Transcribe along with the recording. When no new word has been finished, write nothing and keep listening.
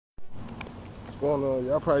going on?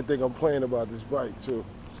 Y'all probably think I'm playing about this bike too.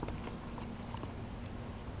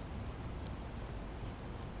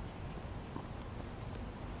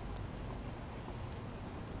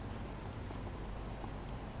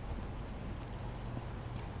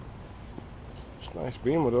 It's a nice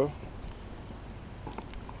Beamer though.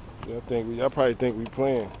 Y'all probably think we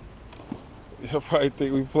playing. Y'all probably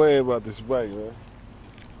think we playing about this bike, man.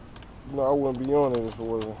 You know, I wouldn't be on it if it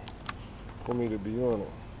wasn't for me to be on it.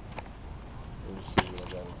 Let me see what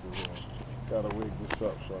I gotta do here. Gotta wig this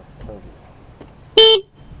up so I can crank it.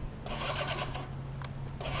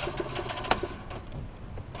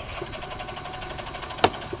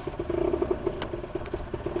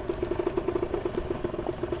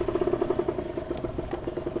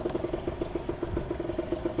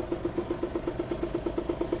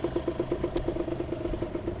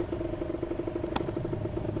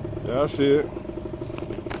 Yeah, I see it.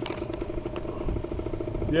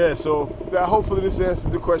 Yeah, so hopefully this answers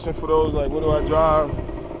the question for those like, what do I drive?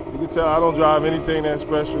 You can tell I don't drive anything that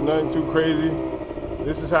special, nothing too crazy.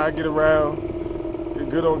 This is how I get around. Get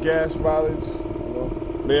good on gas mileage. You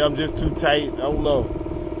know, maybe I'm just too tight. I don't know.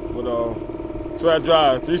 But that's what I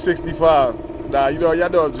drive. 365. Nah, you know, y'all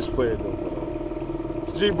know I'm just playing though.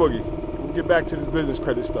 It's Gboogie. We'll get back to this business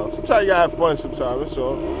credit stuff. Sometimes you gotta have fun sometimes, that's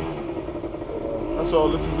all. That's all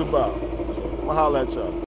this is about. So, I'ma holla at y'all.